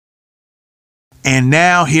And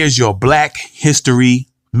now here's your Black History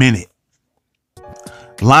Minute.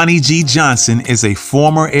 Lonnie G. Johnson is a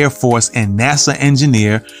former Air Force and NASA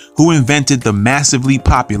engineer who invented the massively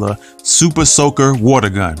popular Super Soaker water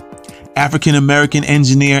gun. African-American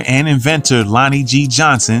engineer and inventor Lonnie G.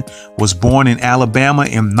 Johnson was born in Alabama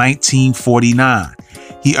in 1949.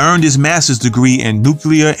 He earned his master's degree in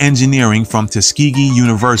nuclear engineering from Tuskegee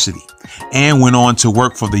University and went on to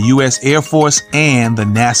work for the U.S. Air Force and the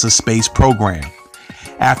NASA space program.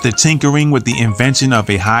 After tinkering with the invention of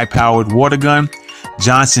a high-powered water gun,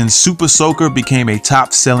 Johnson's Super Soaker became a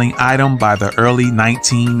top-selling item by the early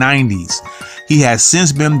 1990s. He has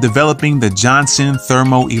since been developing the Johnson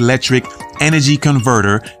Thermoelectric Energy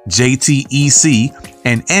Converter, JTEC,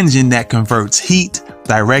 an engine that converts heat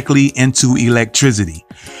directly into electricity.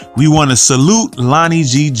 We want to salute Lonnie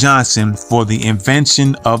G. Johnson for the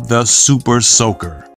invention of the Super Soaker.